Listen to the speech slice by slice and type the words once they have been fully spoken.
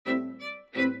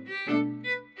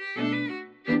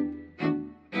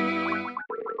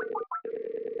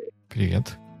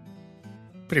Привет.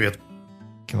 Привет.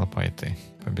 Килобайты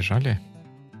побежали?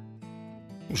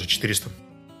 Уже 400.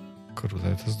 Круто,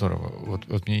 это здорово.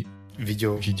 Вот мне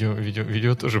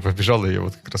Видео тоже побежало. Я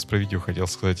вот как раз про видео хотел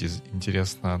сказать.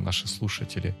 Интересно, наши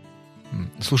слушатели.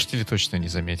 Слушатели точно не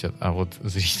заметят, а вот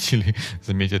зрители,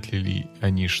 заметят ли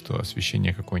они, что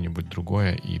освещение какое-нибудь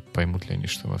другое, и поймут ли они,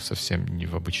 что мы совсем не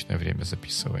в обычное время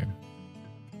записываем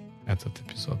этот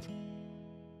эпизод.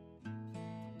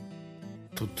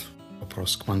 Тут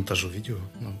вопрос к монтажу видео.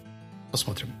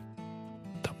 Посмотрим.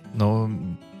 Да. Но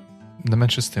на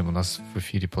меньше с тем у нас в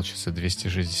эфире, получается,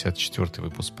 264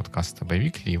 выпуск подкаста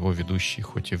 «Боевикли». Его ведущий,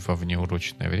 хоть и во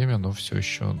внеурочное время, но все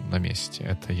еще на месте.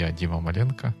 Это я, Дима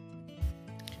Маленко.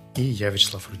 И я,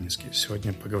 Вячеслав Рудницкий.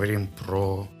 Сегодня поговорим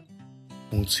про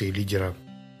функции лидера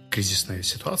в кризисной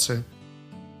ситуации,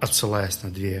 отсылаясь на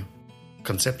две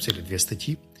концепции или две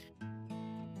статьи.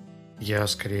 Я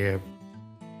скорее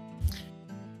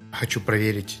хочу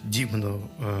проверить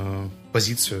Димину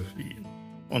позицию.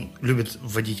 Он любит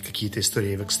вводить какие-то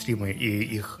истории в экстримы и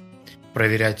их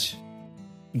проверять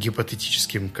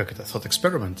гипотетическим, как это, thought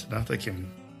experiment, да, таким,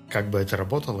 как бы это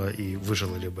работало и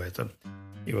выжило ли бы это.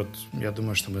 И вот я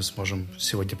думаю, что мы сможем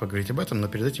сегодня поговорить об этом, но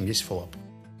перед этим есть фоллоуап.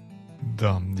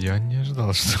 Да, я не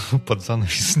ожидал, что под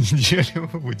занавес недели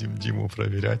мы будем Диму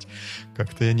проверять.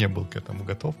 Как-то я не был к этому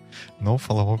готов. Но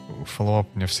фоллоуап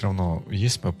у меня все равно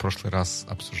есть. Мы в прошлый раз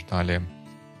обсуждали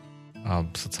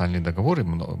социальные договоры,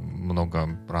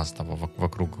 много разного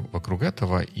вокруг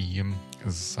этого. И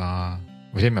за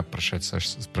время, прошедшее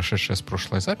с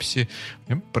прошлой записи,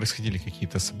 происходили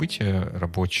какие-то события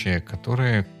рабочие,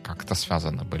 которые как-то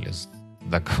связаны были с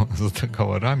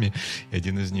договорами. И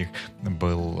один из них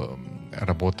был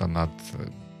работа над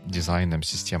дизайном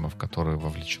системы, в которую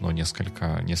вовлечено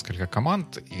несколько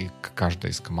команд, и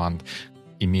каждая из команд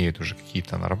имеет уже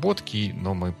какие-то наработки,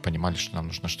 но мы понимали, что нам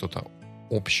нужно что-то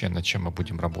общее, над чем мы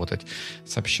будем работать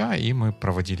сообща, и мы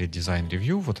проводили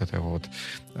дизайн-ревью вот этой вот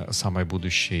самой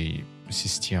будущей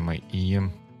системы. И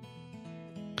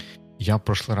я в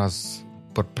прошлый раз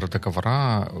про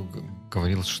договора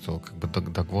говорил, что как бы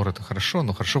договор — это хорошо,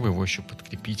 но хорошо бы его еще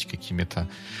подкрепить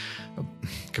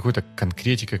какой-то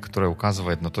конкретикой, которая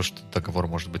указывает на то, что договор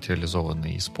может быть реализован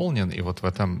и исполнен. И вот в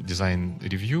этом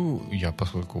дизайн-ревью я,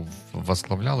 поскольку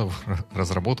возглавлял его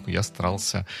разработку, я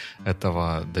старался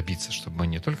этого добиться, чтобы мы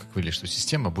не только говорили, что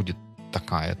система будет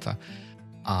такая-то,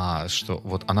 а что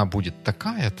вот она будет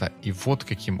такая-то, и вот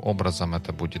каким образом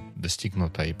это будет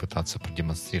достигнуто, и пытаться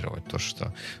продемонстрировать то,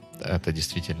 что это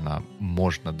действительно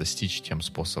можно достичь тем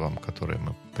способом, который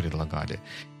мы предлагали.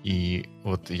 И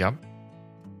вот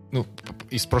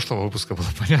из прошлого выпуска было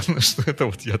понятно, что это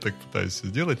вот я так пытаюсь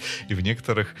сделать, и в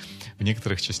некоторых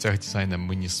частях дизайна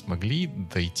мы не смогли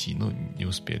дойти, не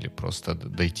успели просто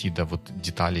дойти до вот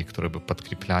деталей, которые бы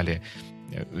подкрепляли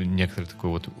некоторый такой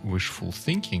вот wishful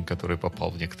thinking, который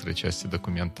попал в некоторые части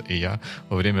документа, и я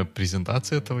во время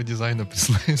презентации этого дизайна,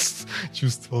 признаюсь,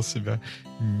 чувствовал себя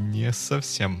не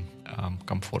совсем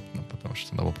комфортно, потому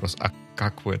что на вопрос, а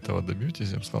как вы этого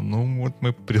добьетесь, я бы сказал, вот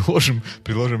мы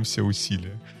приложим все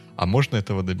усилия. А можно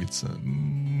этого добиться?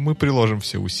 Мы приложим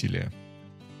все усилия.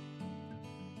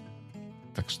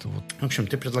 Так что вот. В общем,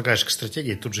 ты предлагаешь к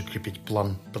стратегии тут же крепить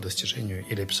план по достижению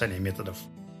или описание методов.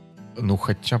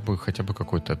 Хотя бы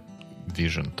какой-то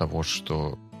вижен того,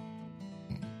 что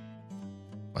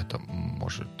это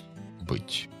может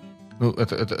быть.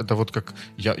 Это вот как...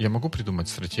 Я могу придумать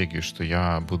стратегию, что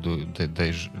я буду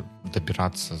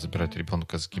забирать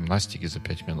ребенка с гимнастики за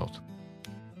 5 минут.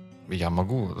 Я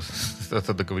могу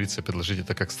это договориться, предложить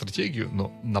это как стратегию,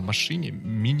 но на машине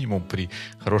минимум при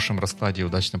хорошем раскладе и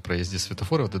удачном проезде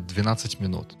светофора это 12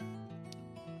 минут.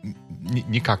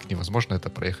 Никак невозможно это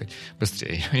проехать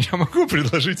быстрее. Я могу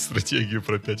предложить стратегию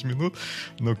про 5 минут,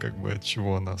 но как бы от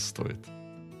чего она стоит?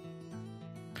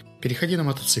 Переходи на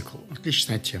мотоцикл.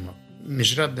 Отличная тема.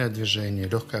 Межрядное движение,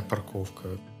 легкая парковка,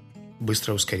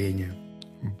 быстрое ускорение.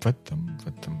 В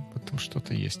этом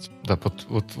что-то есть. Да,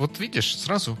 вот видишь,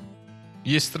 сразу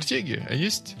есть стратегия, а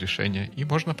есть решение. И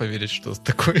можно поверить, что с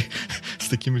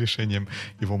таким решением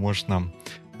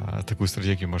такую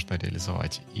стратегию можно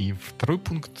реализовать. И второй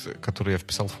пункт, который я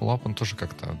вписал в фоллоуап, он тоже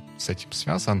как-то с этим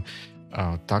связан.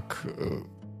 Так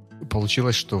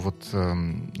получилось, что вот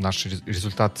наш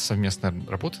результат совместной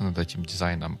работы над этим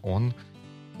дизайном, он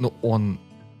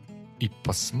и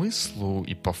по смыслу,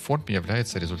 и по форме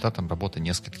является результатом работы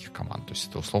нескольких команд. То есть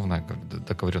это условная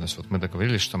договоренность. Вот мы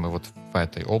договорились, что мы вот в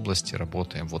этой области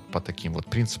работаем вот по таким вот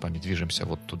принципам и движемся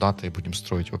вот туда-то и будем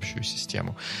строить общую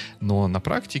систему. Но на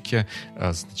практике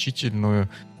значительную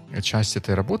часть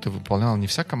этой работы выполняла не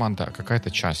вся команда, а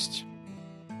какая-то часть.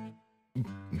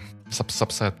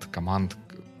 сабсет команд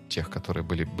тех, которые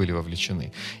были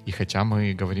вовлечены. И хотя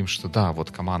мы говорим, что да,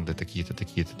 вот команды такие-то,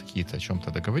 такие-то, такие-то о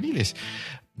чем-то договорились,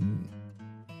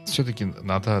 все-таки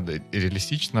надо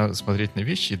реалистично смотреть на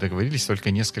вещи, и договорились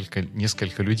только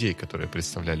несколько людей, которые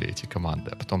представляли эти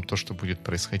команды. А потом то, что будет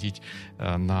происходить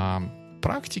на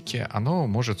практике, оно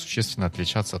может существенно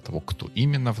отличаться от того, кто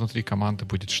именно внутри команды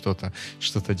будет что-то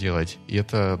делать. И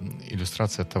это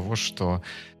иллюстрация того, что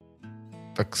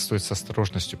так стоит с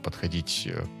осторожностью подходить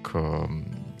к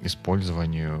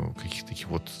использованию каких-то таких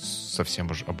вот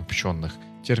совсем уж обобщенных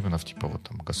терминов, типа вот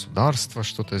там государство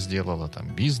что-то сделало,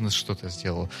 там бизнес что-то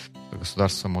сделал.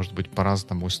 Государство может быть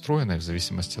по-разному устроено, и в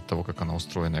зависимости от того, как оно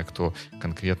устроено, и кто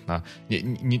конкретно,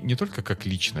 не только как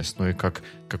личность, но и как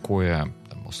какое,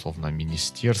 там, условно,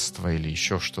 министерство или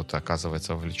еще что-то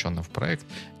оказывается вовлеченным в проект,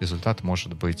 результат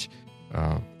может быть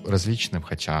различным,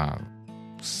 хотя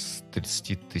с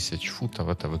 30 тысяч футов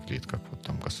это выглядит как вот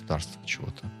там государство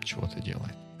чего-то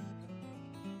делает.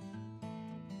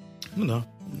 Ну да.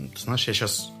 Ты знаешь, я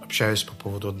сейчас общаюсь по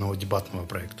поводу одного дебатного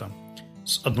проекта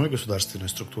с одной государственной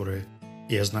структурой,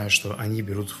 и я знаю, что они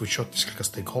берут в учет несколько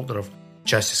стейкхолдеров,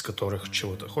 часть из которых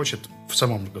чего-то хочет в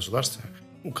самом государстве,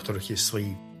 у которых есть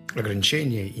свои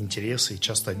ограничения, интересы, и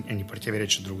часто они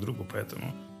противоречат друг другу,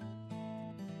 поэтому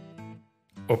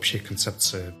общая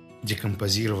концепция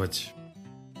декомпозировать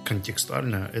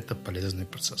контекстуально – это полезный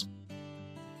процесс.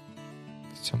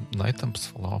 Все, на этом с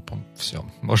фоллоуапом все.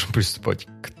 Можем приступать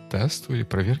к тесту или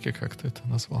проверке, как ты это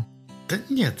назвал? Да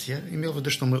нет, я имел в виду,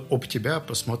 что мы об тебя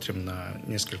посмотрим на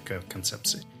несколько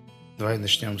концепций. Давай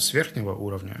начнем с верхнего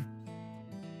уровня.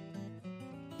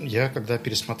 Я, когда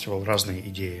пересматривал разные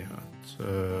идеи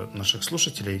от наших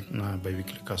слушателей на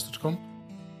boyweeklycast.com,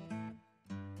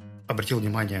 обратил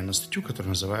внимание на статью, которая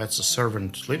называется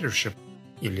 «Servant Leadership»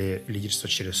 или «Лидерство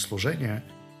через служение».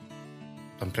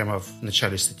 Там прямо в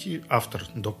начале статьи автор,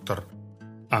 доктор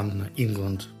Анна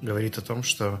Ингланд, говорит о том,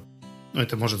 что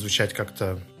это может звучать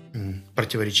как-то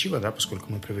противоречиво, да,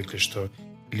 поскольку мы привыкли, что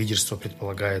лидерство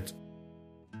предполагает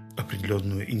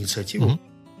определенную инициативу,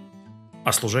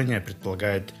 а служение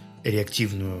предполагает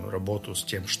реактивную работу с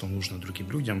тем, что нужно другим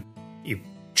людям, и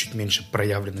чуть меньше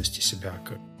проявленности себя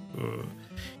как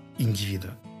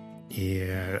индивида. И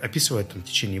описывает там в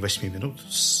течение 8 минут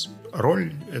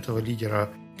роль этого лидера,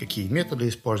 какие методы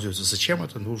используются, зачем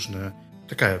это нужно.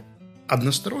 Такая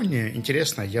односторонняя,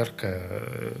 интересная,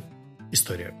 яркая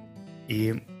история.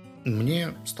 И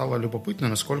мне стало любопытно,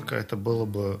 насколько это было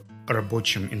бы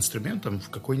рабочим инструментом в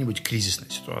какой-нибудь кризисной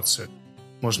ситуации.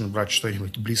 Можно брать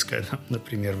что-нибудь близкое,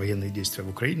 например, военные действия в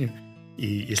Украине, и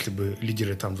если бы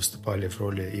лидеры там выступали в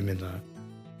роли именно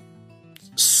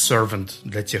servant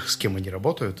для тех, с кем они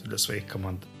работают, для своих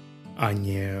команд, а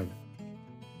не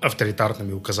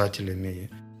авторитарными указателями,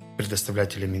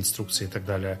 предоставлятелями инструкций и так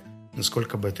далее,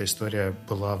 насколько бы эта история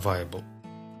была viable.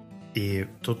 И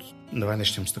тут давай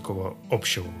начнем с такого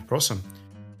общего вопроса.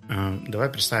 Давай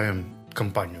представим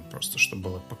компанию просто, чтобы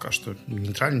было пока что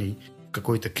нейтральней в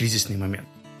какой-то кризисный момент.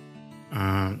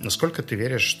 Насколько ты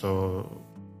веришь, что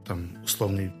там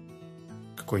условный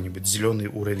какой-нибудь зеленый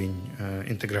уровень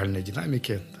интегральной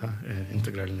динамики, да,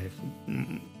 интегральной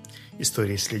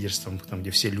истории с лидерством, там,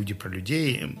 где все люди про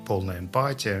людей, полная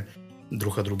эмпатия,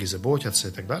 друг о друге заботятся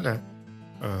и так далее,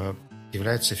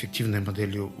 является эффективной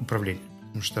моделью управления.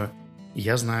 Потому что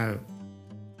я знаю,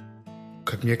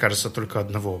 как мне кажется, только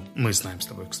одного, мы знаем с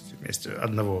тобой, кстати, вместе,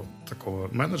 одного такого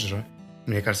менеджера.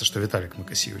 Мне кажется, что Виталик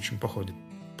Макасий очень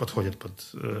подходит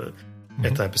под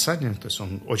это описание. То есть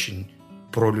он очень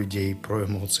про людей, про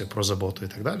эмоции, про заботу и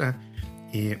так далее.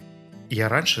 И я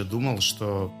раньше думал,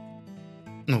 что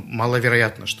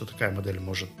маловероятно, что такая модель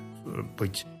может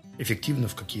быть эффективна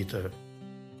в какие-то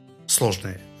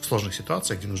сложных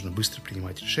ситуациях, где нужно быстро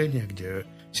принимать решения, где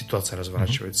ситуация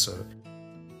разворачивается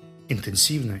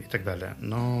интенсивно и так далее.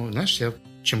 Но, знаешь, я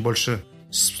чем больше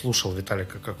слушал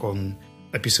Виталика, как он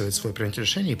описывает свое принятие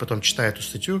решений, и потом читая эту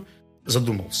статью,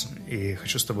 задумался. И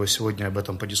хочу с тобой сегодня об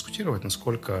этом подискутировать,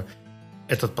 насколько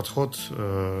этот подход,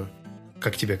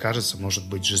 как тебе кажется, может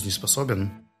быть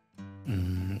жизнеспособен.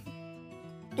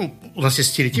 У нас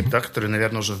есть стереотип, да, который,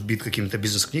 наверное, уже вбит какими-то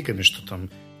бизнес-книгами, что там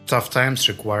tough times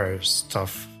requires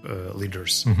tough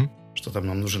leaders. Что там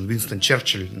нам нужен Уинстон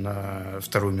Черчилль на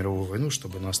Вторую мировую войну,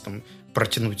 чтобы нас там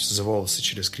протянуть за волосы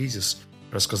через кризис,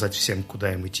 рассказать всем,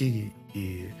 куда им идти,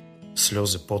 и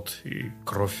слезы, пот и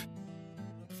кровь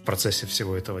в процессе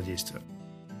всего этого действия.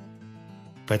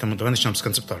 Поэтому давай начнем с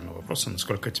концептуального вопроса.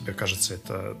 Насколько тебе кажется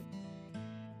это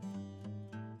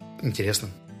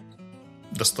интересным,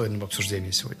 достойным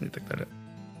обсуждения сегодня и так далее?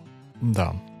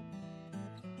 Да.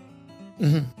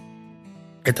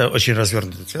 Это очень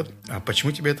развернутый ответ. А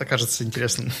почему тебе это кажется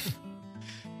интересным?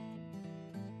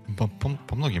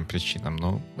 По многим причинам,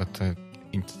 но это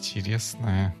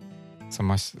интересная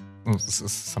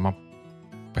сама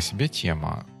по себе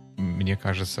тема. Мне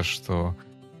кажется, что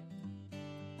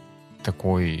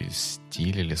такой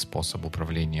стиль или способ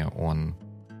управления, он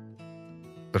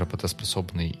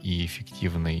работоспособный и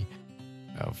эффективный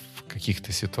в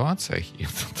каких-то ситуациях, и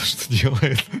это то, что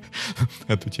делает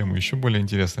эту тему еще более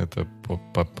интересной, это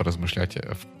поразмышлять,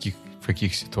 в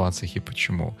каких ситуациях и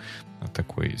почему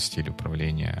такой стиль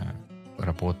управления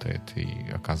работает и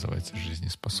оказывается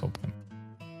жизнеспособным.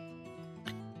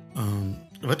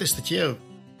 В этой статье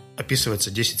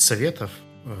описывается 10 советов,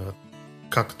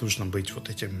 как нужно быть вот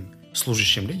этим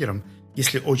служащим лидером.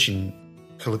 Если очень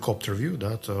helicopter view,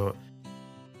 да, то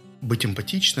быть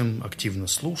эмпатичным, активно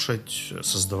слушать,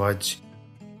 создавать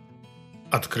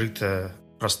открытое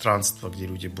пространство, где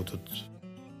люди будут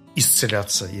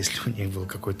исцеляться, если у них был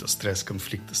какой-то стресс,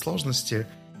 конфликт и сложности,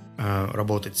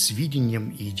 работать с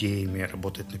видением и идеями,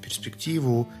 работать на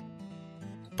перспективу,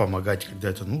 помогать, когда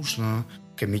это нужно,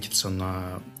 коммититься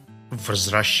в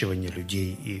взращивание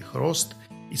людей и их рост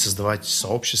и создавать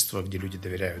сообщество, где люди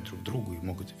доверяют друг другу и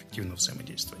могут эффективно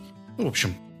взаимодействовать. В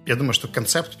общем, я думаю, что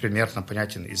концепт примерно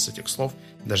понятен из этих слов.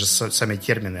 Даже сами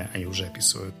термины, они уже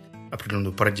описывают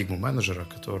определенную парадигму менеджера,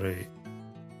 который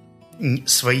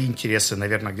свои интересы,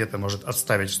 наверное, где-то может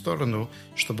отставить в сторону,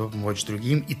 чтобы помочь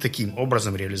другим и таким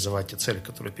образом реализовать те цели,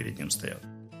 которые перед ним стоят.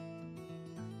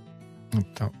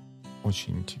 Это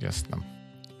очень интересно.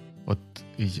 Вот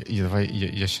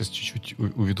я сейчас чуть-чуть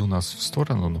уведу нас в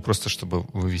сторону, но просто чтобы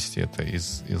вывести это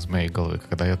из моей головы.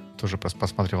 Когда я тоже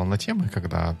посматривал на темы,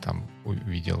 когда там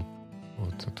увидел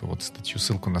вот эту вот статью,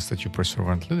 ссылку на статью про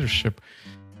servant leadership,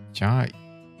 я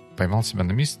поймал себя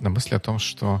на мысли о том,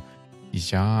 что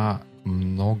я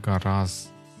много раз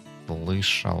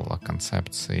слышал о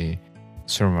концепции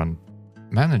servant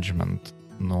management,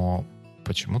 но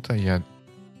почему-то я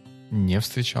не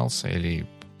встречался или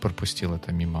пропустил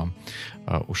это мимо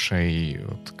ушей,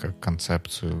 вот, как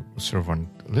концепцию servant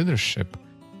leadership.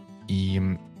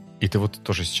 И ты вот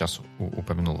тоже сейчас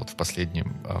упомянул вот в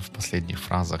последних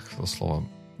фразах слово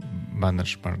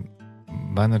менеджер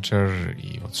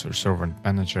и вот servant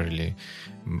manager или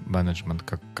менеджмент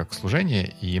как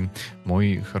служение. И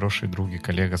мой хороший друг и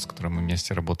коллега, с которым мы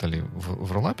вместе работали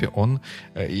в Ролапе,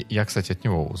 я, кстати, от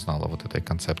него узнал о вот этой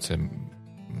концепции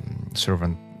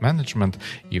servant management,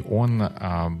 и он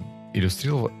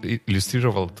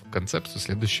иллюстрировал эту концепцию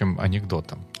следующим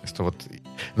анекдотом. Что вот,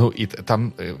 и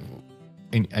там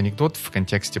анекдот в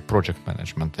контексте project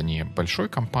management, а не большой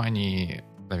компании.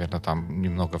 Наверное, там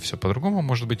немного все по-другому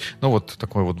может быть, но вот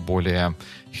такой вот более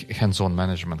hands-on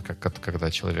management,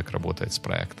 когда человек работает с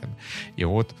проектами. И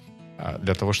вот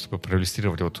для того, чтобы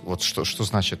проиллюстрировать вот что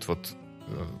значит вот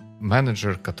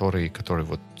менеджер, который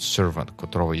вот servant, у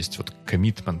которого есть вот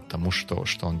commitment тому, что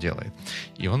он делает.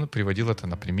 И он приводил это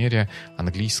на примере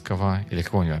английского или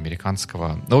какого-нибудь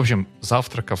американского, в общем,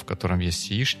 завтрака, в котором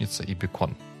есть яичница и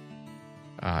бекон.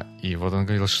 И вот он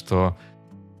говорил, что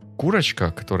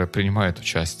курочка, которая принимает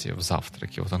участие в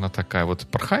завтраке, вот она такая вот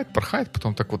порхает,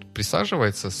 потом так вот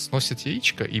присаживается, сносит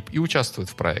яичко и участвует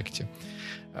в проекте.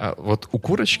 Вот у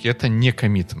курочки это не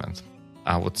commitment.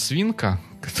 А вот свинка,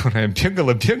 которая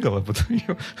бегала, потом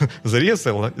ее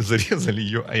зарезали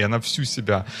ее, и она всю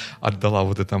себя отдала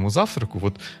вот этому завтраку,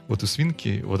 вот у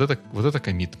свинки вот это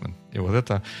коммитмент. И вот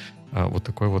это вот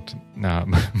такой вот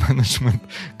менеджмент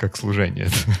как служение.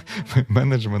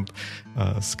 Менеджмент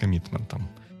с коммитментом.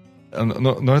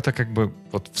 Но это как бы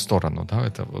вот в сторону, да,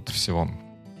 это вот всего.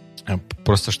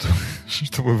 Просто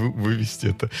чтобы вывести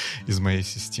это из моей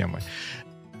системы.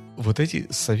 Вот эти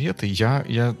советы,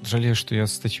 я жалею, что я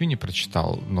статью не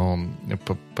прочитал, но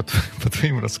по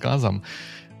твоим рассказам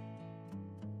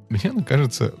мне она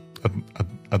кажется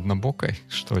однобокой,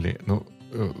 что ли.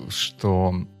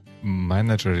 Что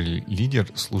менеджер или лидер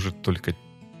служит только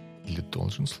или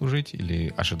должен служить,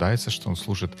 или ожидается, что он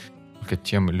служит только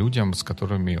тем людям, с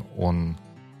которыми он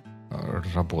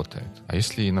работает. А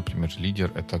если, например,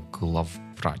 лидер — это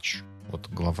главврач? Вот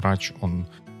главврач, он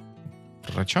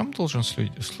врачам должен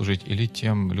служить или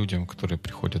тем людям, которые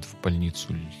приходят в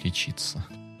больницу лечиться?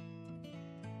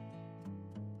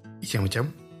 И тем, и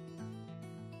тем.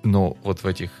 Но вот в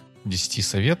этих 10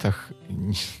 советах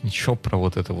ничего про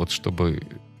вот это вот, чтобы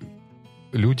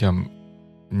людям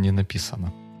не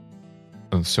написано.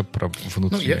 Все про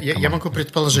внутреннюю я могу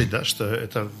предположить, да, что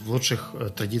это в лучших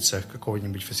традициях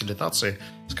какой-нибудь фасилитации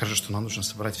скажет, что нам нужно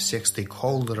собрать всех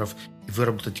стейкхолдеров и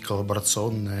выработать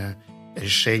коллаборационное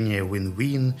решение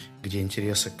win-win, где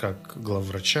интересы как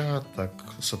главврача, так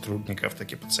сотрудников,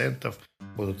 так и пациентов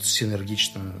будут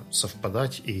синергично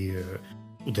совпадать и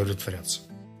удовлетворяться.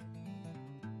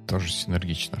 Тоже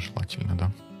синергично желательно,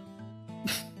 да?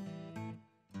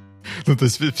 Ну, то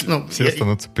есть все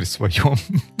останутся при своем.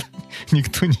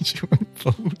 Никто ничего не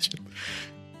получит.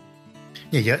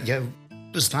 Не, я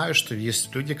знаю, что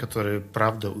есть люди, которые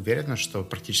правда уверены, что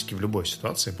практически в любой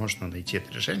ситуации можно найти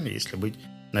это решение, если быть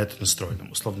на это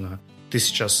настроенным. Условно, ты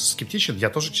сейчас скептичен, я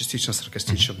тоже частично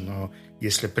саркастичен, но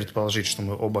если предположить, что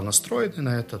мы оба настроены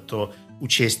на это, то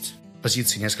учесть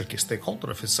позиции нескольких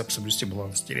стейкхолдеров и соблюсти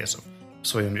баланс интересов в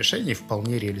своем решении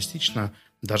вполне реалистично,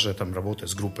 даже там работая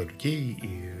с группой людей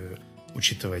и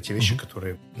учитывая те вещи,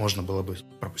 которые можно было бы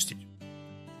пропустить.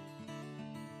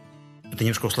 Это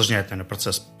немножко усложняет, наверное,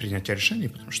 процесс принятия решений,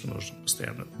 потому что нужно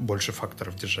постоянно больше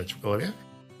факторов держать в голове.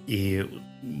 И,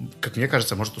 как мне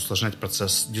кажется, может усложнять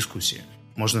процесс дискуссии.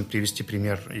 Можно привести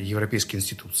пример европейской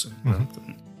институции, да,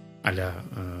 а-ля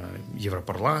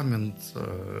Европарламент,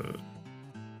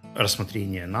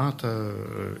 рассмотрение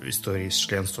НАТО, истории с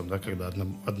членством, да, когда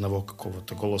одного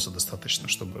какого-то голоса достаточно,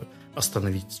 чтобы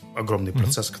остановить огромный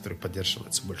процесс, который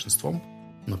поддерживается большинством,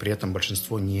 но при этом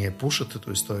большинство не пушит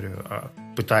эту историю, а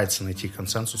пытается найти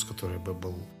консенсус, который бы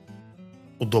был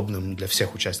удобным для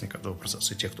всех участников этого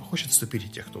процесса. И тех, кто хочет вступить, и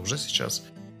тех, кто уже сейчас,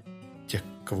 тех,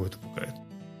 кого это пугает.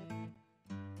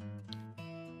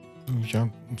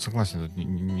 Я согласен, тут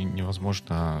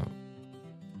невозможно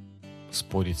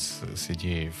спорить с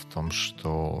идеей в том,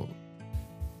 что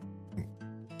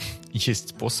есть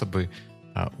способы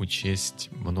учесть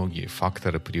многие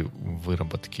факторы при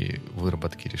выработке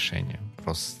решения.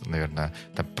 Просто, наверное,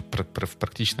 там, в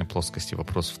практичной плоскости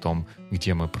вопрос в том,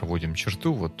 где мы проводим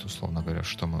черту, вот, условно говоря,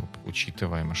 что мы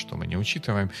учитываем, а что мы не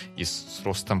учитываем. И с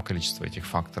ростом количества этих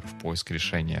факторов поиск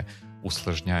решения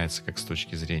усложняется как с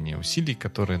точки зрения усилий,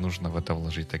 которые нужно в это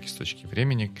вложить, так и с точки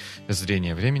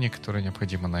зрения времени, которое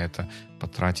необходимо на это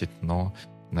потратить. Но,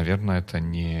 наверное, это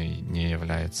не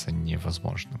является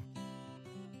невозможным.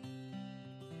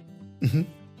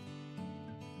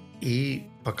 И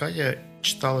пока я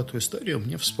читал эту историю,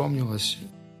 мне вспомнилась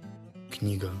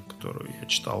книга, которую я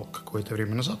читал какое-то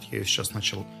время назад. Я ее сейчас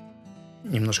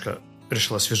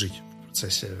решил освежить в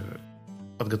процессе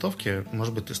подготовки.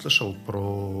 Может быть, ты слышал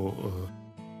про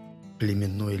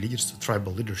племенное лидерство,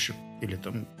 tribal leadership, или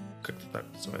там как-то так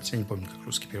называется. Я не помню, как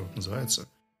русский перевод называется.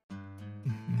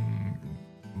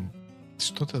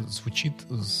 Что-то звучит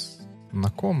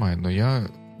знакомое, но я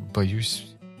боюсь,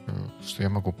 что я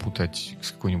могу путать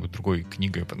с какой-нибудь другой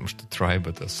книгой, потому что tribe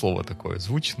 — это слово такое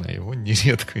звучное, его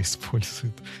нередко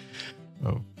используют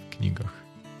в книгах.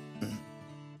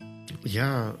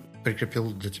 Я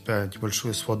прикрепил для тебя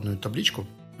небольшую сводную табличку.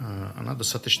 Она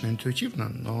достаточно интуитивна,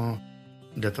 но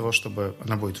для того, чтобы...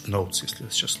 Она будет в notes, если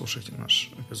вы сейчас слушаете наш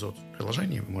эпизод в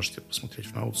приложении, вы можете посмотреть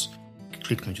в notes,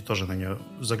 кликнуть и тоже на нее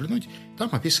заглянуть. Там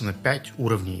описано 5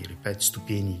 уровней или 5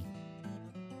 ступеней,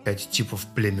 5 типов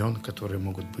племен, которые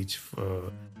могут быть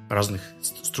в разных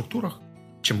структурах.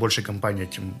 Чем больше компания,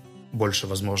 тем больше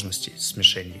возможностей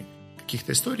смешения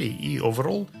каких-то историй. И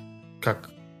overall,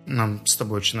 как нам с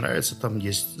тобой очень нравится, там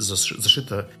есть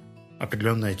зашита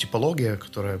определенная типология,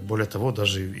 которая, более того,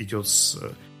 даже идет с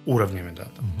уровнями. Да,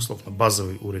 там, условно,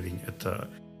 базовый уровень — это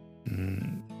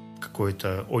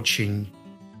какой-то очень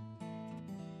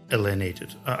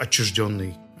alienated,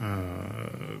 отчужденный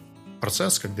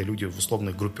процесс, когда люди в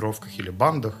условных группировках или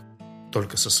бандах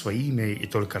только со своими, и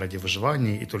только ради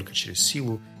выживания, и только через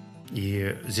силу.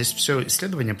 И здесь все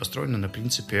исследование построено на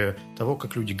принципе того,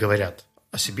 как люди говорят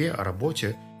о себе, о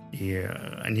работе, и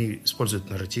они используют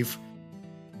нарратив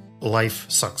 «life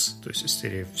sucks», то есть из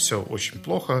серии «все очень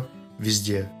плохо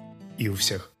везде и у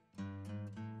всех».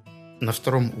 На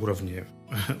втором уровне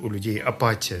у людей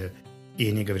апатия, и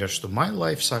они говорят, что «my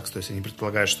life sucks», то есть они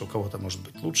предполагают, что у кого-то может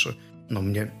быть лучше, но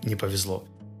мне не повезло.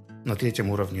 На третьем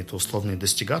уровне это условные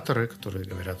достигаторы, которые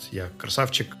говорят: я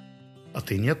красавчик, а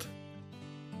ты нет.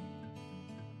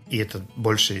 И это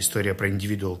больше история про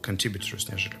individual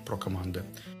contributors, нежели про команды.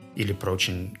 Или про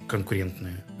очень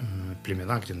конкурентные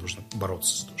племена, где нужно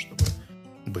бороться за то, чтобы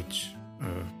быть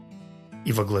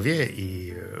и во главе,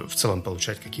 и в целом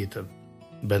получать какие-то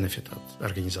бенефиты от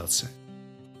организации.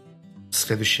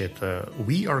 Следующее — это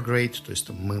we are great, то есть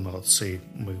мы молодцы,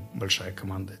 мы большая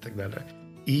команда и так далее.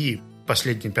 И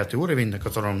последний, 5-й уровень, на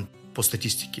котором по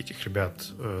статистике этих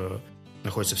ребят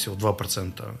находится всего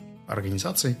 2%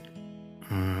 организаций.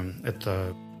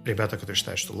 Это ребята, которые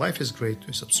считают, что life is great, то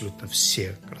есть абсолютно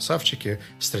все красавчики,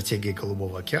 стратегия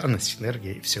Голубого океана,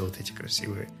 синергия и все вот эти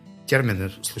красивые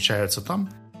термины случаются там.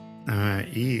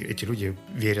 И эти люди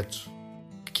верят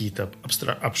какие-то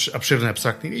обширные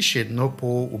абстрактные вещи, но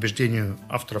по убеждению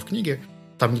авторов книги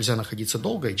там нельзя находиться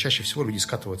долго, и чаще всего люди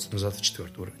скатываются назад в 4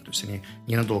 уровень. То есть они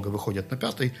ненадолго выходят на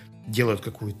 5, делают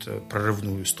какую-то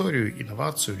прорывную историю,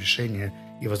 инновацию, решение,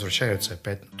 и возвращаются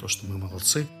опять на то, что мы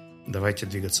молодцы, давайте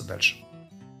двигаться дальше.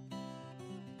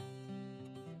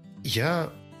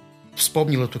 Я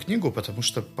вспомнил эту книгу, потому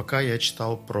что пока я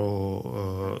читал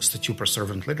про статью про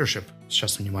servant leadership,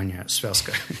 сейчас, внимание,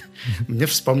 связка, мне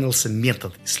вспомнился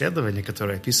метод исследования,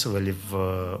 который описывали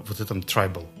в вот этом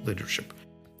tribal leadership.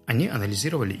 Они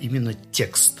анализировали именно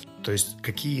текст, то есть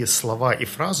какие слова и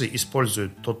фразы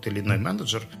использует тот или иной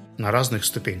менеджер на разных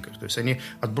ступеньках. То есть они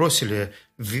отбросили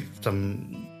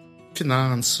там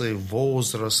финансы,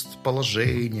 возраст,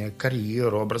 положение,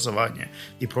 карьеру, образование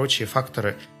и прочие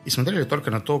факторы, и смотрели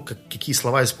только на то, какие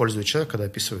слова использует человек, когда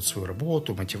описывает свою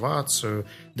работу, мотивацию,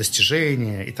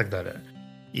 достижения и так далее.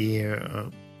 И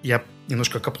я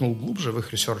немножко копнул глубже в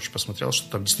их ресерч, посмотрел,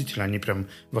 что там действительно они прям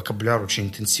вокабуляр очень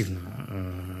интенсивно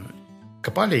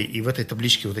копали, и в этой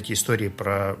табличке вот эти истории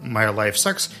про My Life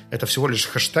Sucks — это всего лишь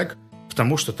хэштег,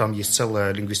 потому что там есть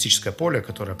целое лингвистическое поле,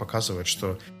 которое показывает,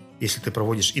 что если ты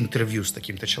проводишь интервью с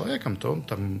таким-то человеком, то он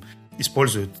там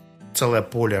использует целое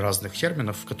поле разных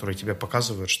терминов, которые тебе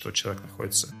показывают, что человек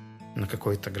находится на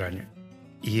какой-то грани.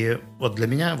 И вот для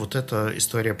меня вот эта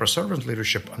история про servant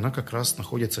leadership, она как раз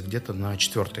находится где-то на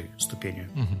 4 ступени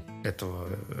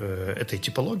этой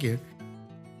типологии.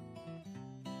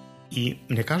 И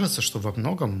мне кажется, что во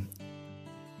многом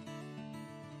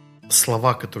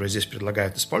слова, которые здесь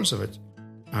предлагают использовать,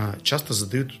 часто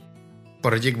задают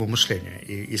парадигму мышления.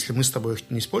 И если мы с тобой их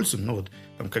не используем, ну вот,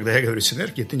 там, когда я говорю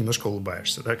синергия, ты немножко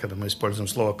улыбаешься, да, когда мы используем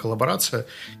слово коллаборация,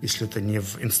 если это не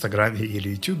в Инстаграме или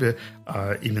Ютубе,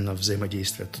 а именно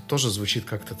взаимодействие, то тоже звучит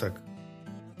как-то так.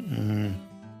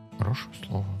 Хорошее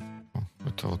слово.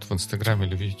 Это вот в Инстаграме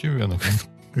или в Ютубе оно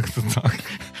как-то так.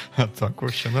 А так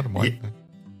вообще нормально.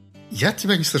 Я от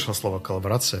тебя не слышал слова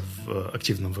коллаборация в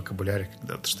активном вокабуляре,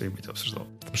 когда ты что-нибудь обсуждал.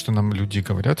 Потому что нам люди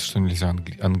говорят, что нельзя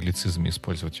англицизмы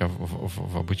использовать. Я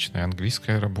в обычной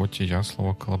английской работе я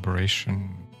слово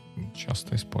collaboration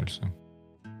часто использую.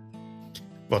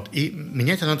 Вот. И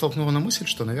меня это натолкнуло на мысль,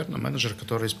 что, наверное, менеджер,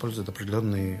 который использует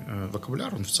определенный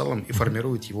вокабуляр, он в целом и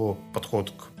формирует его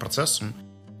подход к процессам,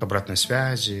 к обратной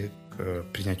связи, к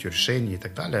принятию решений и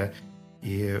так далее.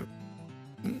 И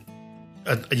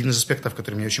один из аспектов,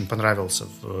 который мне очень понравился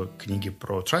в книге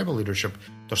про tribal leadership,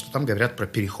 то, что там говорят про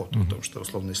переход. О том, что,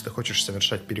 условно, если ты хочешь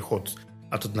совершать переход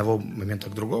от одного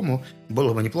момента к другому,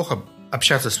 было бы неплохо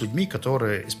общаться с людьми,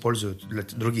 которые используют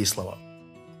другие слова.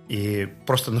 И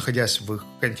просто находясь в их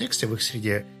контексте, в их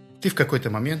среде, ты в какой-то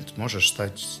момент можешь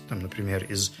стать, там, например,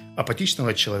 из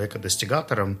апатичного человека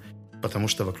достигатором, потому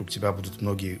что вокруг тебя будут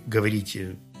многие говорить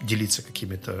и делиться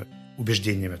какими-то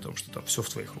убеждениями о том, что там все в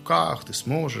твоих руках, ты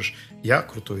сможешь, я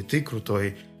крутой, ты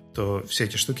крутой, то все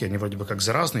эти штуки, они вроде бы как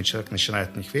заразные, человек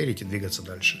начинает в них верить и двигаться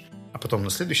дальше. А потом на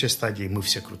следующей стадии мы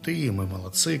все крутые, мы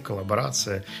молодцы,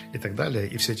 коллаборация и так далее.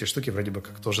 И все эти штуки вроде бы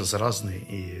как тоже заразные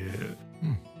и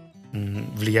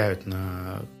влияют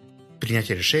на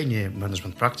принятие решений,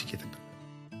 менеджмент практики и так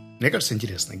далее. Мне кажется,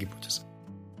 интересная гипотеза.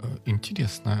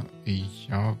 Интересно. И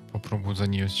я попробую за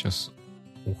нее сейчас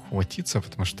ухватиться,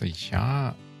 потому что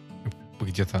я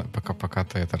где-то, пока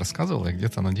ты это рассказывал, я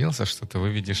где-то надеялся, что ты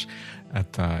выведешь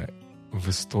это в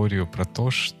историю про то,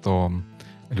 что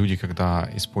люди, когда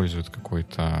используют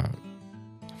какой-то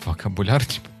вокабуляр,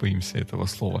 не побоимся этого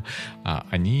слова,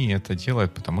 они это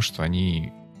делают, потому что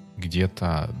они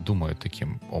где-то думают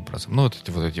таким образом. Ну, вот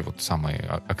эти самые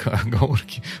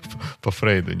оговорки по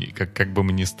Фрейду. Как бы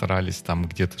мы ни старались там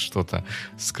где-то что-то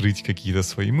скрыть, какие-то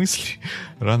свои мысли,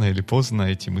 рано или поздно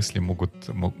эти мысли могут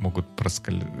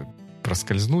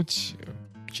проскользнуть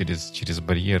через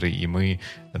барьеры, и мы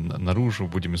наружу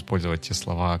будем использовать те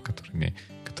слова,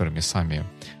 которыми сами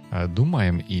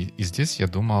думаем. И здесь я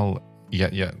думал,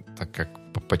 я так как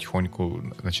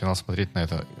потихоньку начинал смотреть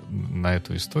на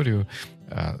эту историю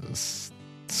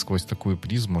сквозь такую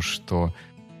призму, что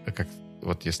как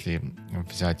вот если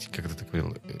взять, как ты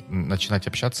говорил, начинать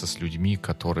общаться с людьми,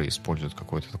 которые используют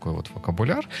какой-то такой вот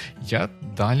вокабуляр, я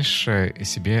дальше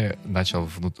себе начал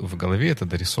в голове это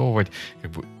дорисовывать,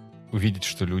 как бы увидеть,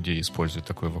 что люди используют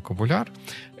такой вокабуляр,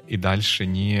 и дальше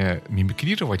не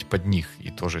мимикрировать под них и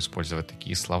тоже использовать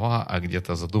такие слова, а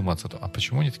где-то задуматься, а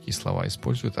почему они такие слова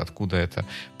используют, откуда это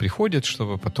приходит,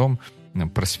 чтобы потом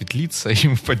просветлиться,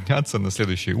 им подняться на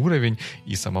следующий уровень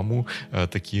и самому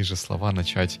такие же слова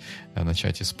начать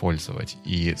использовать.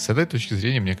 И с этой точки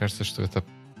зрения, мне кажется, что это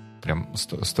прям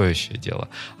стоящее дело.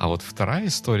 А вот вторая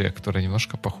история, которая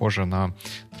немножко похожа на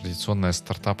традиционное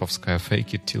стартаповское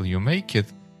fake it till you make it,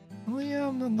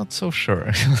 not so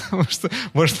sure.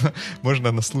 Потому что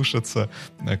можно наслушаться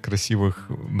красивых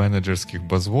менеджерских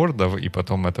базвордов и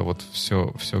потом это вот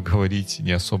все говорить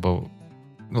не особо,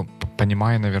 ну,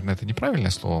 понимая, наверное, это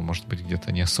неправильное слово, может быть,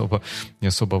 где-то не особо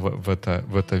в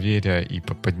это веря и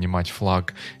поднимать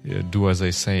флаг do as I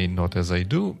say, not as I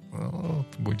do,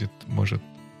 может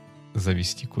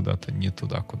завести куда-то не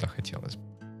туда, куда хотелось бы.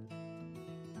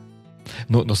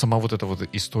 Но сама вот эта вот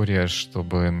история,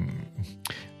 чтобы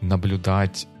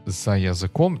наблюдать за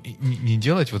языком, не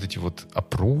делать вот эти вот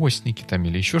опросники там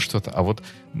или еще что-то, а вот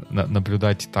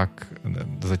наблюдать так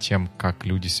за тем, как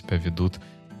люди себя ведут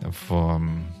в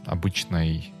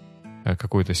обычной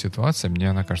какой-то ситуации, мне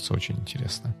она кажется очень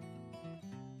интересной.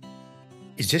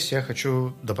 И здесь я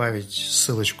хочу добавить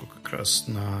ссылочку как раз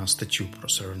на статью про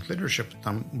servant leadership.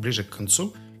 Там ближе к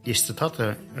концу есть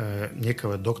цитата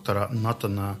некого доктора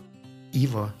Натана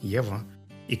Ева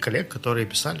и коллег, которые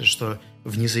писали, что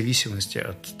вне зависимости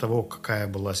от того, какая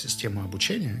была система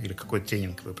обучения или какой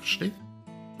тренинг вы прошли,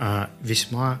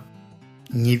 весьма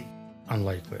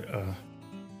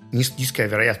низкая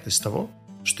вероятность того,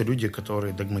 что люди,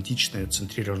 которые догматичные,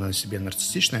 центрированы на себе,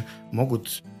 нарциссичные,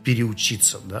 могут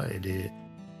переучиться, да, или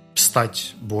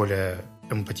стать более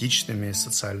эмпатичными,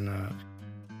 социально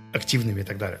активными и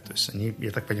так далее. То есть они,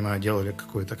 я так понимаю, делали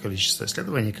какое-то количество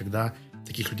исследований, когда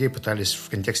таких людей пытались в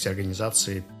контексте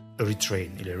организации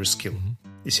retrain или reskill.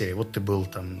 Из серии, вот ты был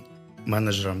там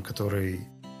менеджером, который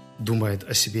думает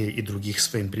о себе и других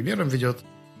своим примером ведет,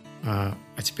 а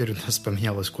теперь у нас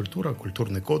поменялась культура,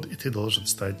 культурный код, и ты должен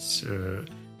стать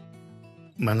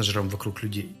менеджером вокруг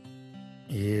людей.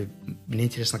 И мне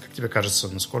интересно, как тебе кажется,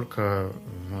 насколько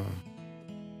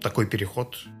такой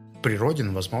переход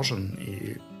природен, возможен,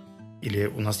 или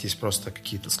у нас есть просто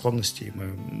какие-то склонности, и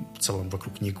мы в целом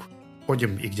вокруг них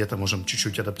ходим и где-то можем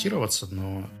чуть-чуть адаптироваться,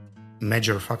 но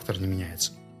major фактор не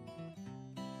меняется.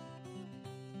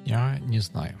 Я не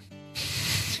знаю.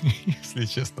 Если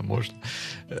честно,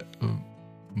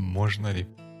 можно ли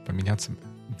поменяться?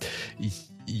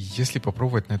 Если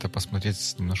попробовать на это посмотреть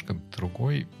с немножко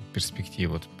другой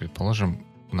перспективы, вот, предположим,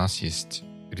 у нас есть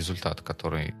результат,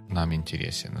 который нам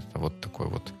интересен. Это вот такой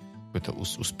вот какой-то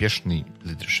успешный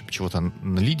лидершип. Чего-то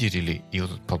налидерили, и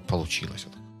вот получилось.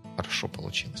 Вот, хорошо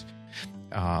получилось.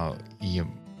 И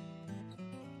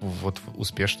вот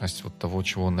успешность вот того,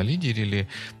 чего налидерили,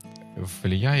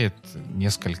 влияет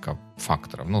несколько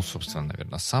факторов. Ну, собственно,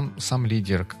 наверное, сам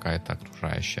лидер, какая-то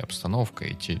окружающая обстановка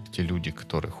и те люди,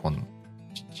 которых он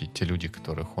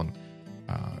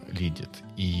лидит.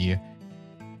 И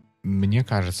мне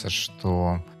кажется,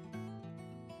 что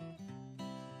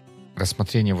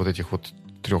рассмотрение вот этих вот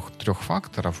трех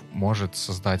факторов может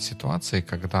создать ситуации,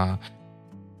 когда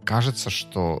кажется,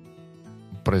 что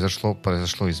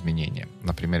произошло изменение.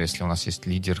 Например, если у нас есть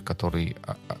лидер, который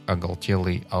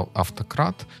оголтелый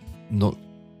автократ, но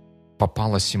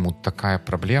попалась ему такая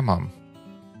проблема,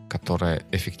 которая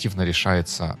эффективно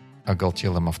решается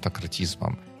оголтелым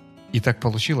автократизмом. И так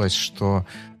получилось, что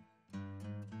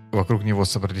вокруг него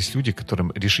собрались люди,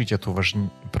 которым решить эту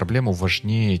проблему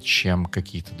важнее, чем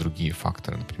какие-то другие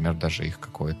факторы. Например, даже их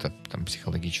какое-то там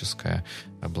психологическое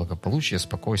благополучие,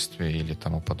 спокойствие или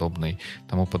тому подобный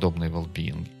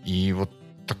well-being. И вот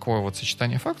такое вот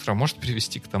сочетание факторов может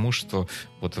привести к тому, что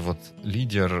вот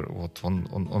лидер, вот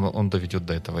он доведет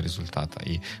до этого результата.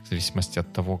 И в зависимости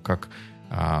от того, как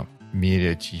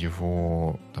мерять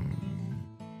его там,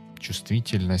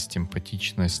 чувствительность,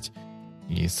 эмпатичность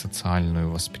и социальную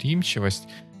восприимчивость,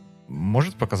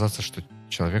 может показаться, что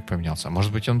человек поменялся. А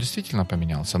может быть, он действительно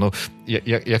поменялся. Но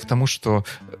я к тому, что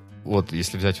вот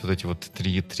если взять вот эти вот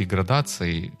три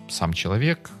градации, сам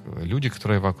человек, люди,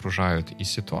 которые его окружают, и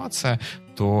ситуация,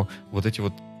 то вот эти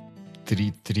вот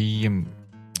три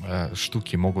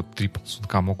штуки три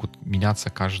ползунка могут меняться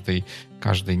каждый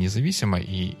независимо.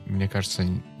 И мне кажется,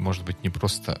 может быть, не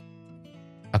просто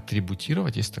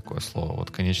атрибутировать, есть такое слово, вот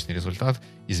конечный результат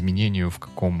изменению в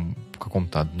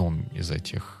каком-то одном из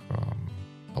этих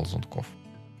ползунков.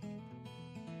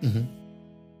 Угу.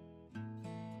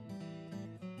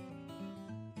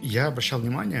 Я обращал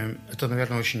внимание, это,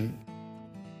 наверное, очень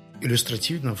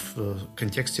иллюстративно в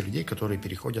контексте людей, которые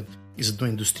переходят из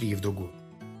одной индустрии в другую.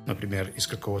 Например, из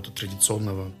какого-то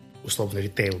традиционного, условно,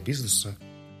 ритейл-бизнеса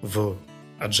в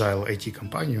agile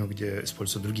IT-компанию, где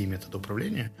используются другие методы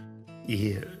управления.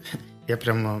 И я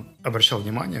прямо обращал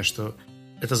внимание, что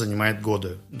это занимает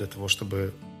годы для того,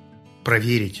 чтобы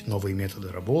проверить новые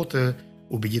методы работы,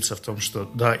 убедиться в том, что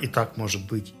да, и так может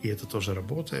быть, и это тоже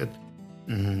работает.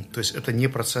 То есть это не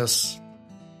процесс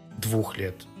 2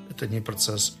 лет, это не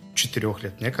процесс 4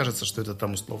 лет. Мне кажется, что это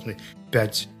там условный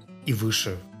 5 и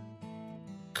выше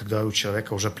когда у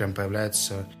человека уже прям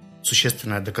появляется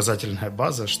существенная доказательная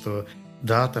база, что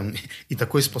да, там и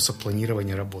такой способ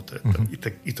планирования работает,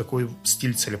 и такой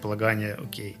стиль целеполагания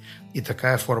окей, и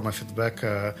такая форма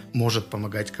фидбэка может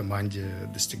помогать команде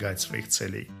достигать своих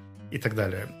целей и так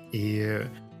далее. И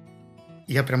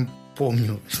я прям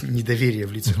помню недоверие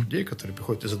в лицах людей, которые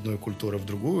приходят из одной культуры в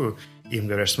другую, и им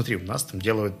говорят, смотри, у нас там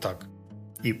делают так.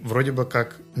 И вроде бы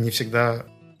как не всегда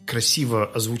красиво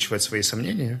озвучивать свои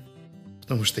сомнения,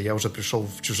 потому что я уже пришел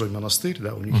в чужой монастырь,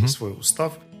 да, у них есть свой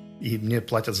устав, и мне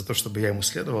платят за то, чтобы я ему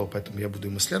следовал, поэтому я буду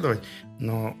ему следовать.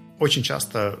 Но очень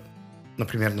часто,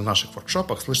 например, на наших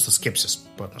воркшопах слышится скепсис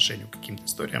по отношению к каким-то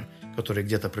историям, которые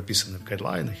где-то прописаны в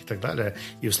гайдлайнах и так далее.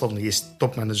 И, условно, есть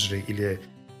топ-менеджеры или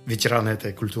ветераны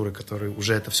этой культуры, которые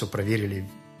уже это все проверили,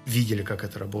 видели, как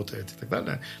это работает и так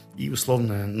далее. И,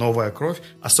 условно, новая кровь,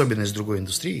 особенно из другой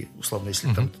индустрии, условно,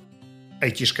 если там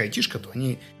айтишка, то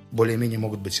они более-менее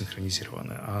могут быть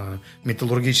синхронизированы. А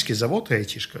металлургический завод и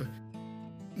айтишка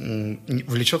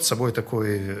влечет с собой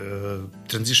такой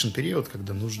transition период,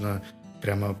 когда нужно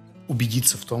прямо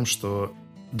убедиться в том, что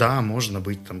да, можно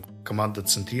быть там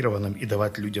командоцентрированным и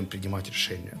давать людям принимать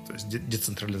решения. То есть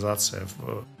децентрализация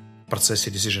в процессе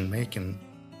decision-making,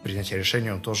 принятие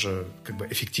решения, он тоже как бы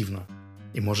эффективно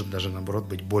и может даже, наоборот,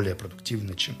 быть более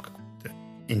продуктивно, чем какой-то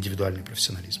индивидуальный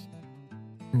профессионализм.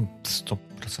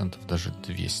 100%, даже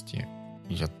 200%.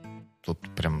 Я тут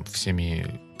прям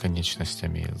всеми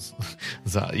конечностями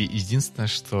за. Единственное,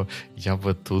 что я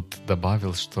бы тут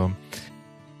добавил, что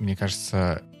мне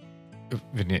кажется,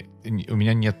 вернее, у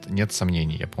меня нет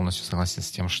сомнений, я полностью согласен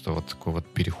с тем, что вот такой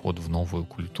вот переход в новую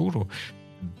культуру,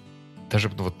 даже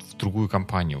вот в другую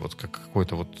компанию, вот как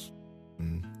какой-то вот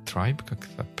tribe,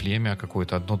 как-то племя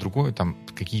какое-то одно другое, там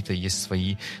какие-то есть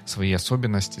свои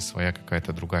особенности, своя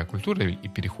какая-то другая культура, и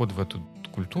переход в эту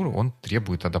культуру, он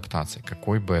требует адаптации,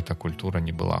 какой бы эта культура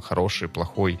ни была, хорошей,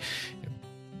 плохой,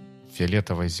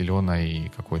 фиолетовой,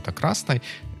 зеленой, какой-то красной,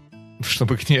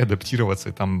 чтобы к ней адаптироваться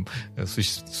и там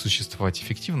существовать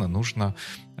эффективно,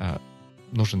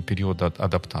 нужен период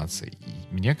адаптации.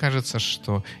 И мне кажется,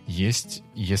 что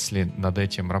если над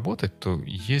этим работать, то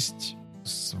есть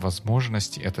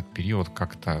возможность этот период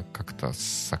как-то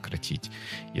сократить.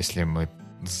 Если мы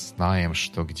знаем,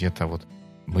 что где-то вот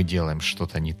мы делаем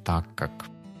что-то не так, как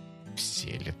все,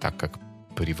 или так, как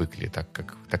привыкли, так,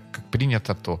 как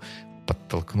принято, то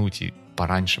подтолкнуть и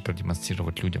пораньше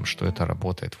продемонстрировать людям, что это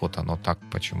работает. Вот оно так,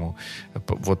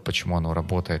 вот почему оно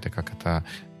работает, и как это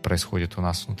происходит у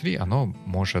нас внутри, оно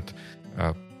может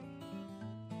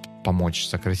помочь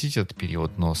сократить этот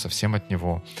период, но совсем от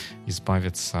него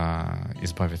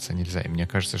избавиться нельзя. И мне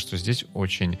кажется, что здесь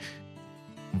очень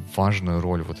важную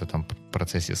роль в этом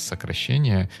процессе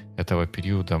сокращения этого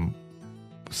периода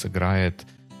сыграет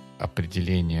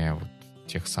определение вот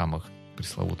тех самых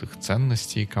пресловутых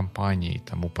ценностей компании и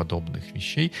тому подобных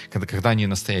вещей, когда они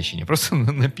настоящие, не просто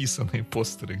написанные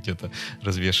постеры где-то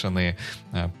развешанные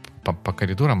по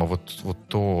коридорам, а вот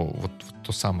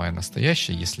то самое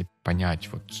настоящее, если понять,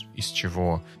 вот из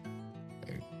чего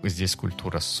здесь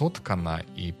культура соткана,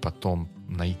 и потом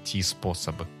найти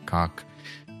способы, как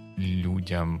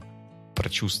людям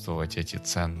прочувствовать эти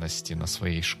ценности на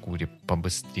своей шкуре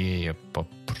побыстрее,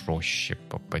 попроще,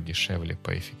 подешевле,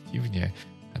 поэффективнее,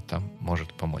 это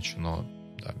может помочь. Но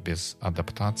да, без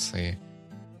адаптации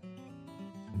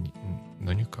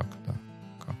никак, да.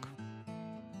 Как?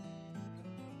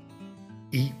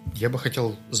 И я бы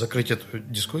хотел закрыть эту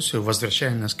дискуссию,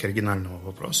 возвращая нас к оригинальному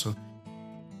вопросу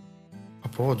по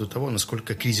поводу того,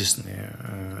 насколько кризисные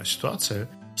ситуации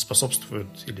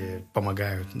способствуют или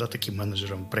помогают, да, таким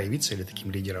менеджерам проявиться или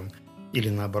таким лидерам, или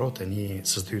наоборот, они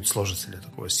создают сложности для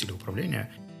такого стиля управления.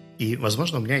 И,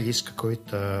 возможно, у меня есть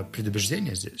какое-то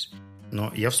предубеждение здесь,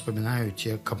 но я вспоминаю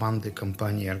те команды,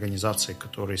 компании, организации,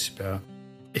 которые себя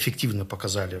эффективно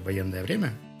показали в военное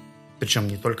время, причем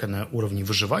не только на уровне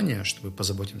выживания, чтобы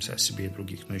позаботимся о себе и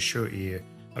других, но еще и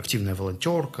активная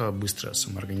волонтерка, быстрая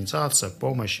самоорганизация,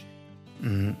 помощь.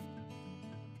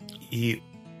 И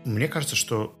мне кажется,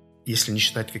 что если не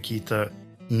считать какие-то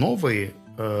новые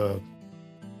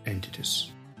entities,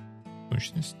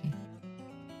 сущности,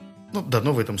 ну да,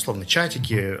 новые там условно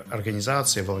чатики,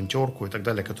 организации, волонтерку и так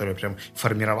далее, которая прям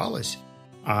формировалась,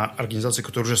 а организации,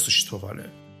 которые уже существовали,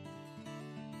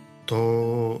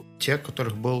 то те, у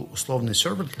которых был условный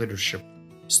servant leadership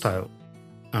style,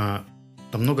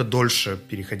 намного дольше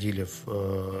переходили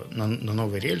на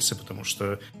новые рельсы, потому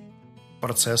что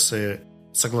процессы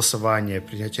согласования,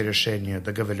 принятия решения,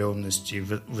 договоренности,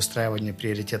 выстраивания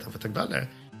приоритетов и так далее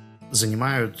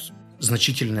занимают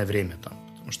значительное время там,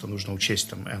 потому что нужно учесть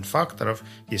там N факторов,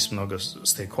 есть много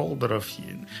стейкхолдеров,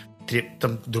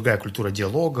 там другая культура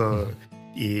диалога,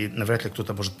 и навряд ли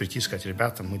кто-то может прийти и сказать: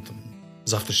 ребята, мы там с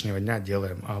завтрашнего дня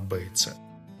делаем А, Б и С.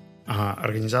 А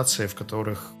организации, в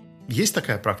которых есть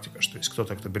такая практика, что есть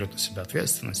кто-то, кто берет на себя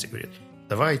ответственность и говорит: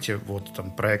 давайте, вот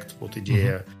там проект, вот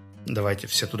идея, давайте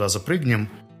все туда запрыгнем,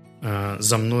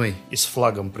 за мной и с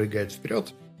флагом прыгает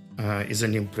вперед, и за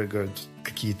ним прыгают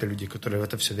какие-то люди, которые в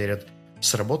это все верят,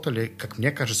 сработали, как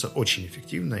мне кажется, очень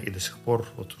эффективно, и до сих пор,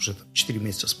 вот уже 4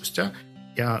 месяца спустя,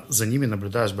 я за ними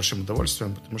наблюдаю с большим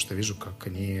удовольствием, потому что вижу, как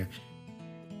они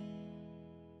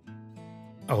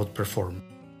outperform.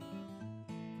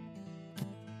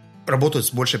 Работают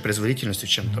с большей производительностью,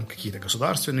 чем там какие-то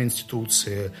государственные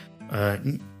институции,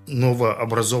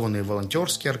 новообразованные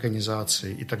волонтерские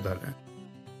организации и так далее.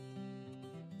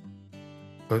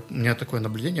 У меня такое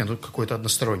наблюдение, оно какое-то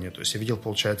одностороннее. То есть я видел,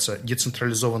 получается,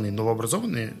 децентрализованные,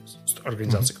 новообразованные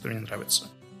организации, которые мне нравятся,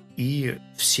 и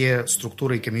все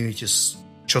структуры и комьюнити с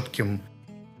четким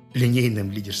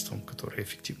линейным лидерством, которое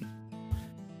эффективно.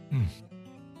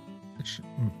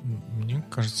 Мне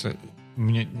кажется, у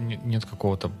меня нет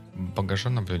какого-то багажа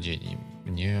наблюдений.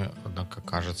 Мне, однако,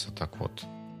 кажется так вот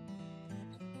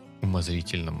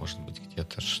умозрительно, может быть,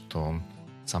 где-то, что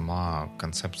сама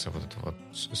концепция вот этого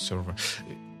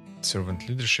servant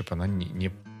leadership, она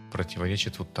не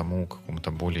противоречит вот тому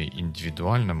какому-то более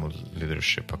индивидуальному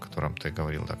leadership, о котором ты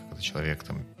говорил, да, когда человек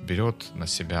там берет на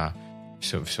себя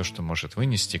все, что может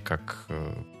вынести, как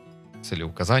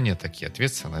целеуказание, так и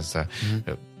ответственность за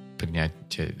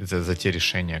принятие, за те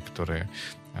решения, которые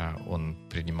он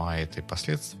принимает, и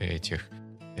последствия этих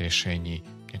решений.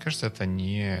 Мне кажется, это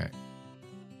не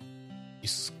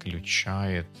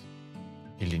исключает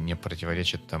или не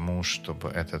противоречит тому, чтобы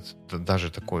этот, даже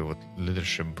такой вот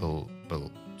leadership был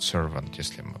servant,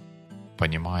 если мы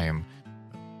понимаем,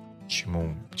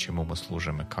 чему мы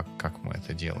служим и как мы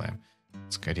это делаем.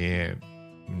 Скорее,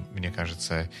 мне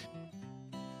кажется,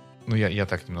 я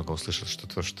так немного услышал, что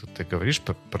то, что ты говоришь,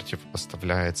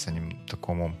 противопоставляется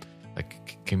такому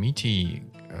committee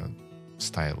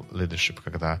style leadership,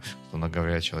 когда, условно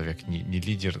говоря, человек не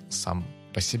лидер сам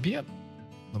по себе,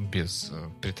 без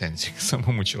претензий к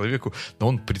самому человеку, но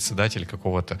он председатель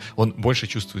какого-то, он больше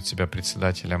чувствует себя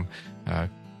председателем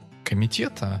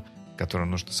комитета,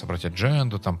 которому нужно собрать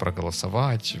адженду, там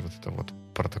проголосовать, вот это вот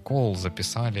протокол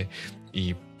записали,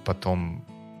 и потом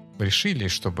решили,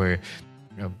 чтобы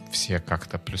все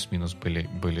как-то плюс-минус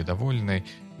были довольны,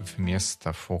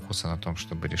 вместо фокуса на том,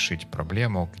 чтобы решить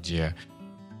проблему, где,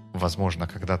 возможно,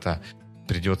 когда-то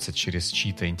придется через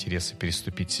чьи-то интересы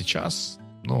переступить сейчас,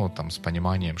 там с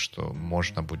пониманием, что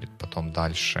можно будет потом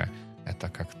дальше это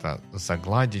как-то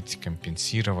загладить,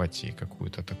 компенсировать и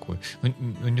какую-то такую...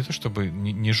 не то чтобы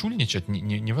не жульничать,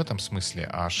 не в этом смысле,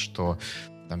 а что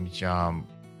там я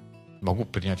могу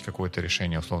принять какое-то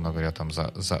решение, условно говоря, там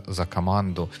за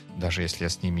команду, даже если я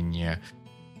с ними не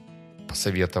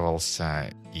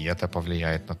посоветовался, и это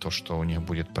повлияет на то, что у них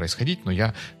будет происходить, но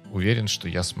я уверен, что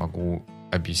я смогу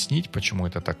объяснить, почему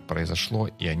это так произошло,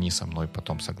 и они со мной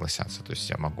потом согласятся. То есть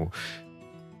я могу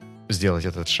сделать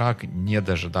этот шаг, не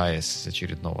дожидаясь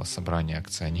очередного собрания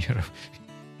акционеров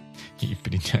и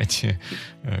принятия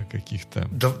каких-то...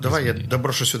 Давай я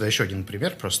доброшу сюда еще один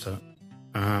пример просто.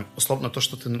 Условно, то,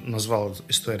 что ты назвал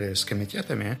историей с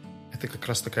комитетами, это как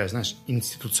раз такая, знаешь,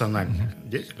 институциональная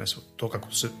деятельность, вот то, как,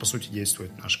 по сути,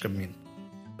 действует наш Кабмин.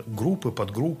 Группы,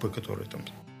 подгруппы, которые там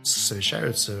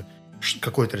совещаются,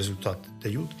 какой-то результат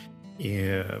дают,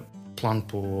 и план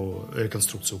по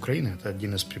реконструкции Украины – это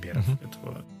один из примеров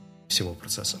этого всего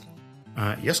процесса.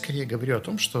 Я скорее говорю о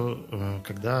том, что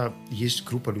когда есть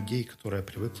группа людей, которая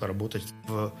привыкла работать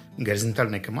в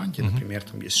горизонтальной команде, например,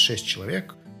 там есть 6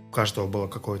 человек, у каждого было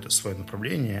какое-то свое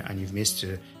направление, они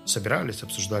вместе собирались,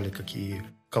 обсуждали, какие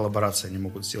коллаборации они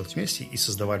могут сделать вместе, и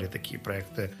создавали такие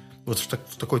проекты. Вот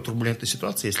в такой турбулентной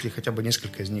ситуации, если хотя бы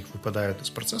несколько из них выпадают из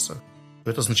процесса, то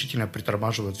это значительно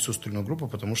притормаживает всю остальную группу,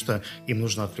 потому что им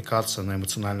нужно отвлекаться на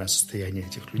эмоциональное состояние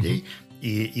этих людей,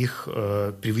 и их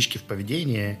привычки в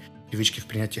поведении, привычки в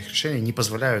принятии решений не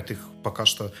позволяют их пока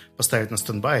что поставить на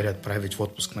стендбай или отправить в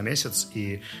отпуск на месяц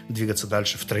и двигаться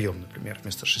дальше втроем, например,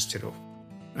 вместо 6.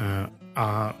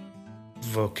 А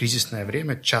в кризисное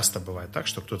время часто бывает так,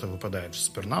 что кто-то выпадает с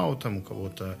бернаутом, у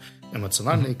кого-то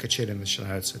эмоциональные качели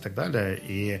начинаются и так далее,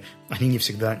 и они не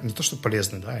всегда, не то что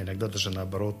полезны, да, иногда даже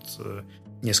наоборот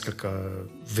несколько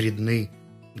вредны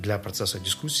для процесса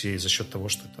дискуссии за счет того,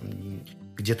 что там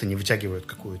где-то не вытягивают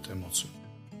какую-то эмоцию.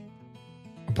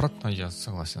 Обратно я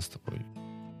согласен с тобой.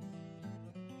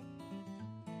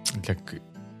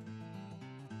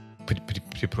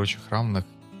 При прочих равных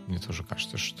мне тоже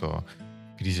кажется, что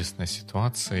в кризисной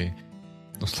ситуации,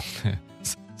 условно,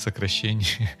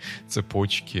 сокращение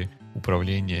цепочки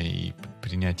управления и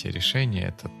принятия решения —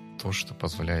 это то, что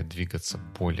позволяет двигаться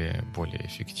более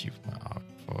эффективно. А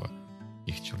в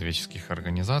их человеческих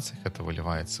организациях это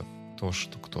выливается в то,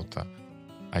 что кто-то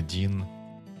один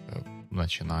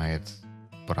начинает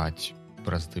брать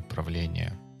бразды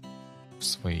правления в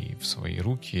свои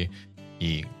руки,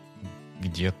 и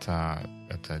где-то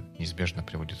это неизбежно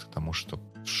приводит к тому, что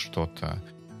что-то,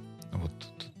 вот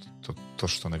то,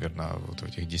 что, наверное, вот в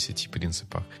этих 10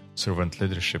 принципах servant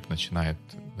leadership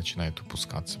начинает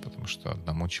упускаться, потому что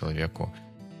одному человеку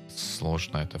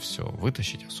сложно это все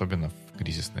вытащить, особенно в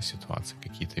кризисной ситуации.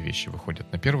 Какие-то вещи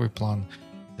выходят на первый план,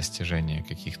 достижения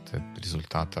каких-то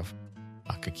результатов,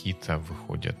 а какие-то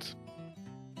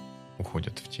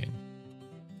уходят в тень.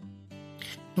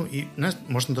 Ну и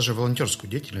можно даже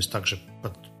волонтерскую деятельность также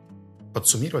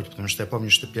подсуммировать, потому что я помню,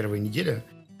 что первые недели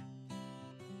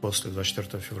после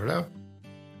 24 февраля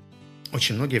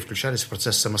очень многие включались в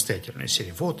процесс самостоятельной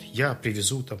серии. Вот, я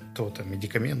привезу там то-то,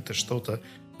 медикаменты, что-то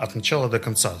от начала до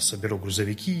конца. Соберу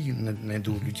грузовики,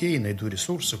 найду людей, найду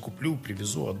ресурсы, куплю,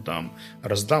 привезу, отдам,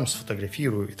 раздам,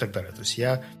 сфотографирую и так далее. То есть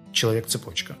я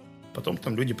человек-цепочка. Потом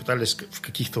там люди пытались в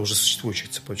каких-то уже существующих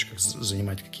цепочках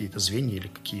занимать какие-то звенья или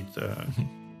какие-то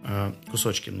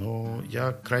кусочки. Но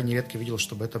я крайне редко видел,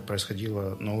 чтобы это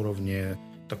происходило на уровне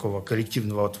такого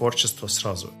коллективного творчества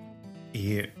сразу.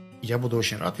 И я буду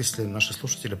очень рад, если наши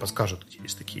слушатели подскажут, где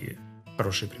есть такие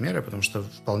хорошие примеры, потому что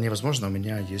вполне возможно у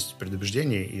меня есть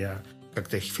предубеждения, и я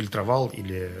как-то их фильтровал,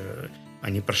 или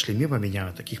они прошли мимо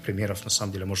меня. Таких примеров на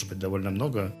самом деле может быть довольно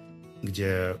много,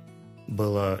 где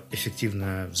было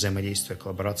эффективное взаимодействие,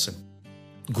 коллаборация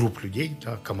групп людей,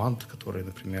 да, команд, которые,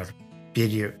 например,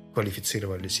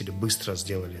 переквалифицировались или быстро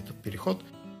сделали этот переход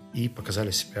и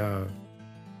показали себя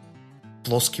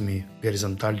плоскими,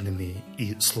 горизонтальными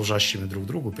и служащими друг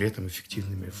другу, при этом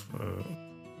эффективными в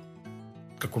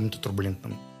каком-то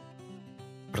турбулентном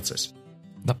процессе.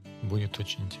 Да, будет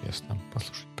очень интересно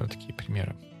послушать про такие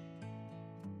примеры.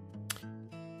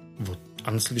 Вот.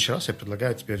 А на следующий раз я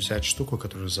предлагаю тебе взять штуку,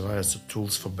 которая называется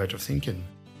Tools for Better Thinking.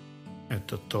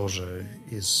 Это тоже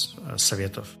из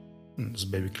советов с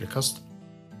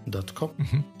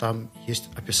babyclickcast.com. Там есть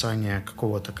описание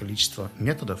какого-то количества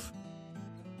методов.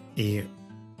 И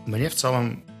мне в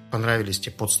целом понравились те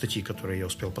подстатьи, которые я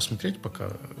успел посмотреть,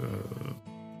 пока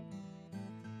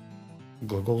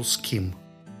глагол skim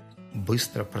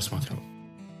быстро просматривал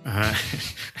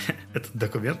этот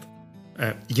документ.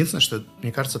 Единственное, что,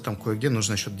 мне кажется, там кое-где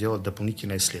нужно еще делать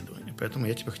дополнительное исследование. Поэтому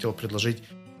я тебе хотел предложить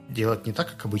делать не так,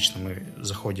 как обычно мы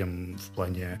заходим в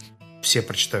плане все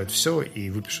прочитают все и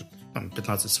выпишут там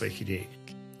 15 своих идей,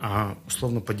 а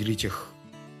условно поделить их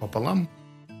пополам,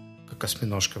 как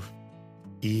осьминожков,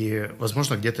 и,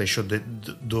 возможно, где-то еще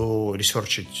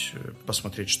доресерчить,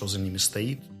 посмотреть, что за ними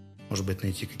стоит, может быть,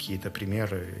 найти какие-то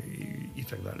примеры и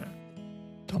так далее.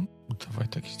 Там, давай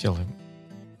так и сделаем.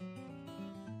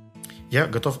 Я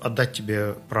готов отдать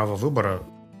тебе право выбора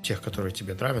тех, которые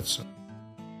тебе нравятся,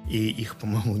 и их,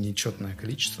 по-моему, нечетное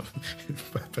количество,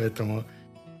 поэтому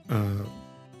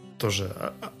тоже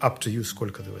up to you,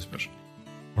 сколько ты возьмешь.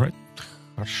 Right.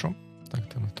 Хорошо,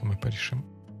 тогда на том и порешим.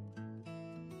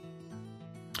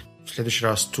 В следующий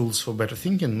раз Tools for Better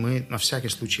Thinking мы на всякий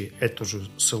случай эту же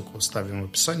ссылку оставим в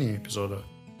описании эпизода.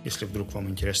 Если вдруг вам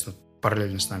интересно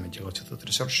параллельно с нами делать этот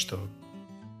ресерч, то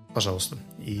пожалуйста.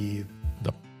 И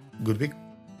да. Good week.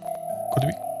 Good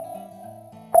week.